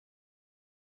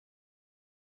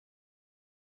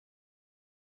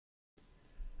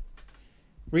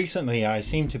Recently, I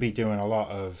seem to be doing a lot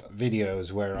of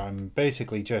videos where I'm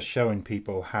basically just showing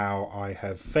people how I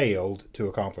have failed to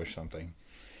accomplish something.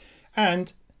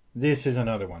 And this is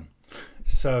another one.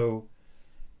 So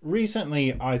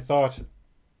recently I thought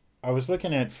I was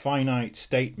looking at finite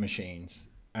state machines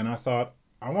and I thought,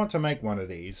 I want to make one of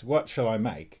these. What shall I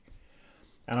make?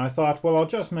 And I thought, well, I'll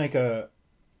just make a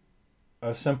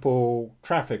simple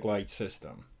traffic light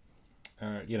system.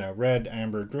 Red,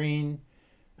 amber, green,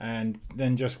 and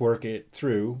then just work it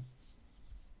through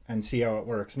and see how it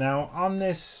works. Now on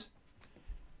this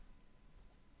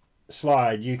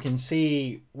slide you can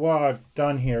see what I've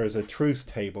done here is a truth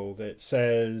table that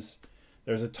says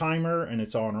there's a timer and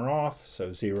it's on or off,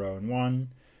 so 0 and 1.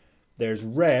 There's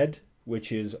red,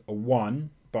 which is a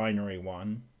 1, binary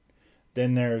 1.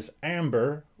 Then there's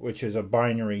amber, which is a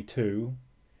binary 2.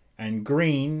 And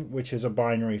green, which is a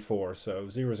binary 4, so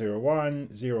 001,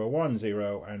 010,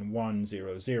 and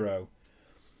 100.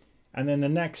 And then the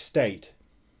next state,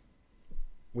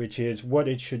 which is what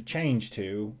it should change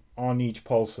to on each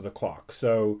pulse of the clock.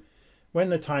 So when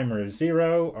the timer is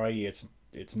 0, i.e.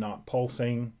 it's not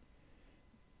pulsing,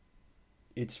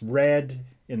 it's red.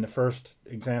 In the first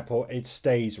example, it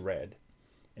stays red.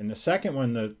 In the second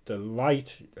one, the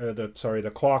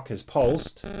clock is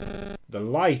pulsed. The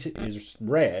light is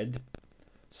red,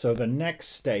 so the next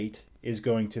state is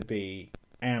going to be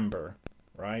amber,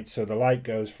 right? So the light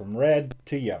goes from red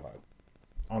to yellow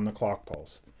on the clock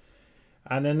pulse.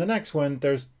 And then the next one,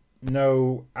 there's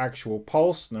no actual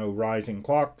pulse, no rising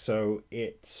clock, so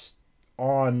it's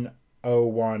on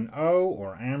 010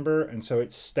 or amber, and so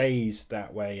it stays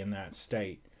that way in that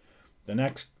state. The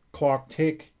next clock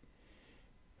tick,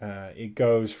 it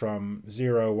goes from 010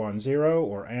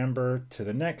 or amber to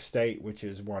the next state, which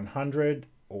is 100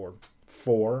 or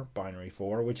 4, binary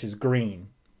 4, which is green.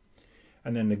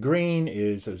 And then the green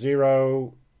is a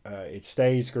 0, it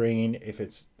stays green. If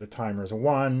the timer is a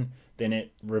 1, then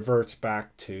it reverts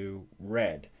back to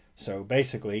red. So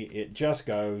basically it just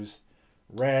goes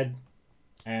red,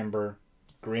 amber,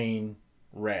 green,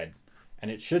 red.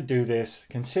 And it should do this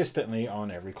consistently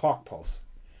on every clock pulse.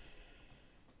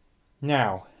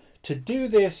 Now, to do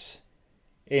this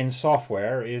in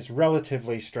software is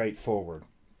relatively straightforward.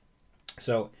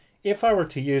 So if I were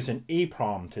to use an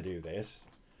EEPROM to do this,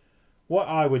 what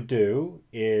I would do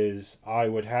is I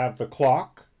would have the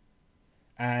clock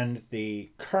and the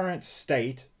current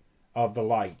state of the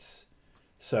lights.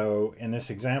 So in this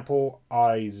example,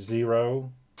 I0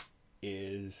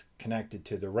 is connected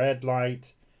to the red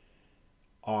light,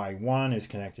 I1 is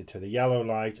connected to the yellow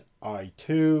light,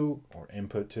 I2, or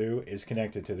input 2, is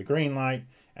connected to the green light,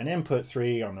 and input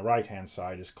 3 on the right hand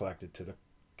side is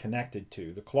connected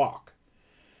to the clock.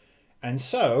 And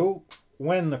so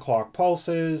when the clock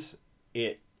pulses,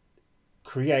 it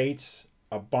creates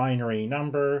a binary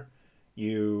number.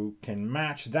 You can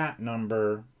match that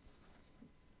number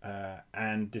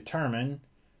and determine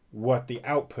what the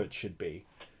output should be.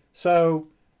 So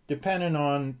depending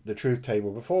on the truth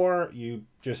table before, you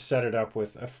just set it up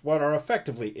with what are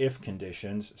effectively if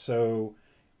conditions. So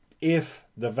if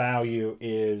the value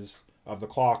of the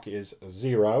clock is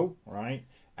 0, right,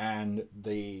 and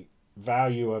the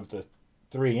value of the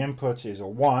 3 inputs is a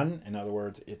 1, in other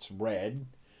words, it's red,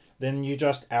 then you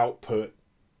just output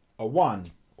a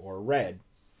 1 or red.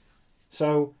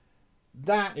 So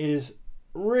that is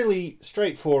really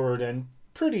straightforward and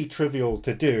pretty trivial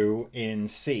to do in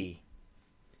C.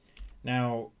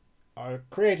 Now, I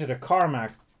created a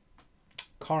Carnot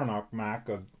map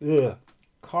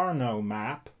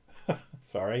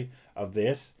of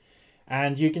this,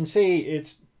 and you can see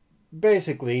it's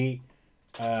basically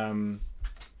when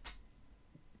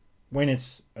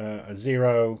it's a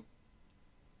 0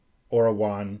 or a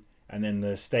 1, and then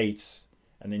the states,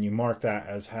 and then you mark that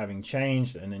as having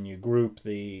changed, and then you group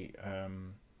the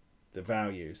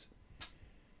values.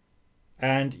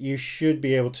 And you should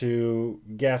be able to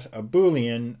get a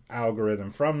Boolean algorithm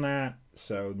from that.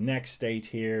 So next state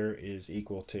here is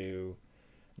equal to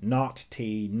not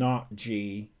T, not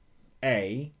G,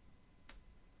 A,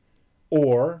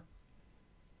 or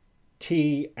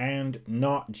T and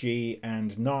not G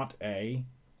and not A,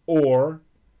 or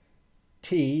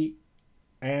T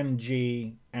and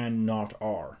G and not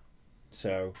R.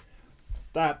 So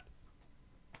that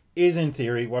is in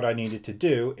theory what I needed to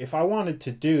do if I wanted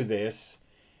to do this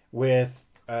with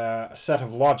a set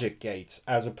of logic gates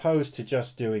as opposed to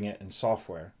just doing it in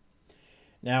software.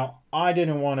 Now, I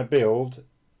didn't want to build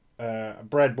a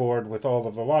breadboard with all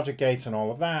of the logic gates and all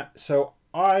of that, so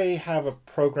I have a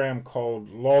program called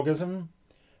Logisim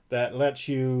that lets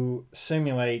you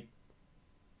simulate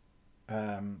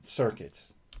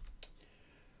circuits.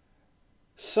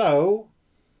 So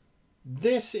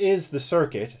this is the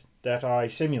circuit that I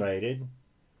simulated,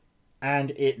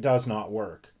 and it does not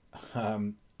work.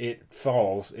 It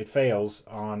fails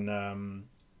on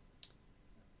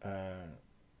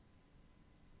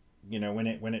you know, when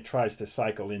it tries to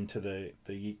cycle into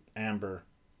the amber,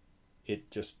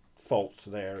 it just faults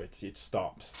there. It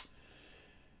stops.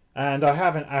 And I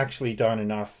haven't actually done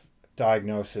enough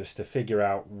diagnosis to figure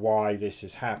out why this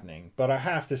is happening. But I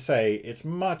have to say, it's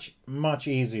much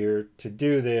easier to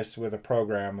do this with a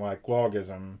program like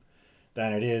Logisim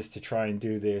than it is to try and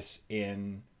do this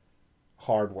in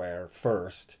hardware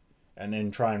first and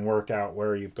then try and work out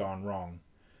where you've gone wrong.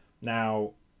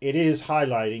 Now, it is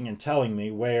highlighting and telling me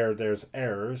where there's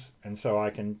errors, and so I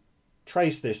can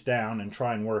trace this down and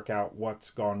try and work out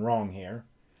what's gone wrong here.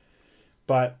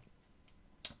 But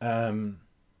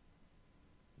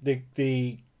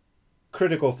the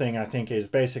critical thing, I think, is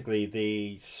basically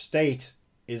the state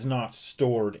is not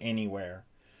stored anywhere.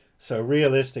 So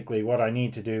realistically, what I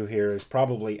need to do here is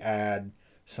probably add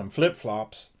some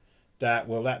flip-flops that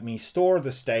will let me store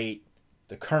the state,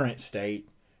 the current state,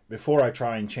 before I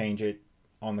try and change it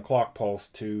on the clock pulse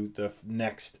to the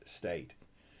next state.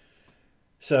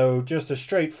 So just a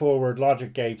straightforward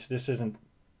logic gates, this isn't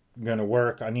going to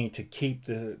work. I need to keep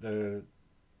the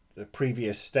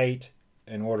previous state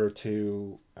in order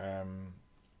to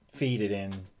feed it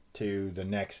in to the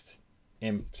next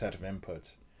set of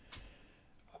inputs.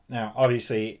 Now,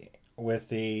 obviously, with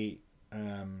the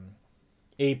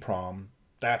EEPROM,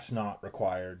 that's not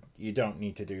required. You don't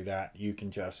need to do that. You can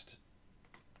just,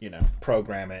 you know,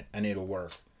 program it and it'll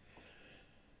work.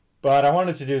 But I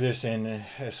wanted to do this in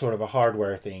a sort of a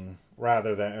hardware thing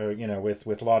rather than, you know,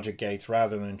 with logic gates,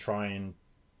 rather than try and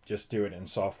just do it in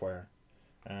software.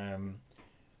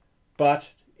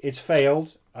 But it's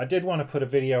failed. I did want to put a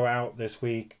video out this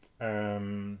week,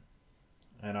 and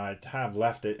I have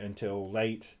left it until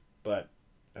late, but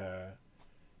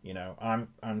you know,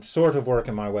 I'm sort of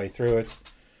working my way through it.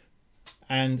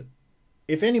 And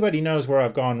if anybody knows where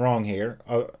I've gone wrong here,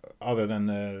 other than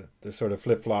the sort of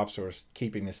flip-flops or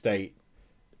keeping the state,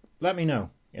 let me know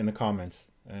in the comments,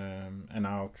 and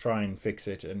I'll try and fix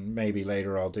it, and maybe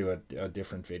later I'll do a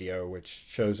different video which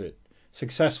shows it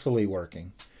successfully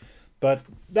working. But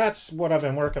that's what I've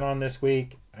been working on this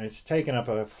week. It's taken up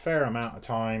a fair amount of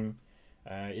time.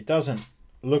 It doesn't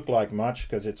look like much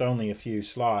because it's only a few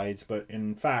slides, but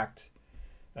in fact,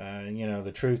 you know,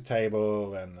 the truth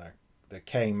table and the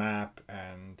K-map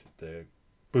and the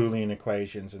Boolean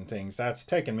equations and things, that's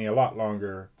taken me a lot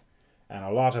longer and a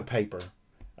lot of paper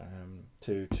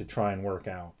to try and work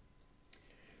out.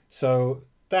 So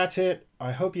that's it.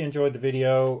 I hope you enjoyed the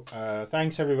video.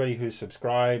 Thanks everybody who's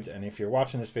subscribed, and if you're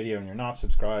watching this video and you're not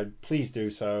subscribed, please do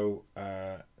so.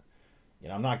 You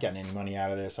know, I'm not getting any money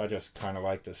out of this. I just kind of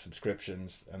like the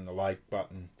subscriptions and the like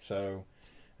button. So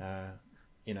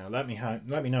you know, let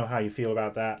me know how you feel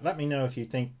about that. Let me know if you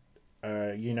think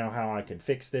you know how I can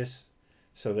fix this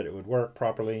so that it would work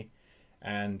properly.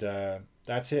 And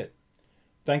that's it.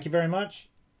 Thank you very much.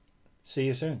 See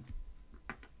you soon.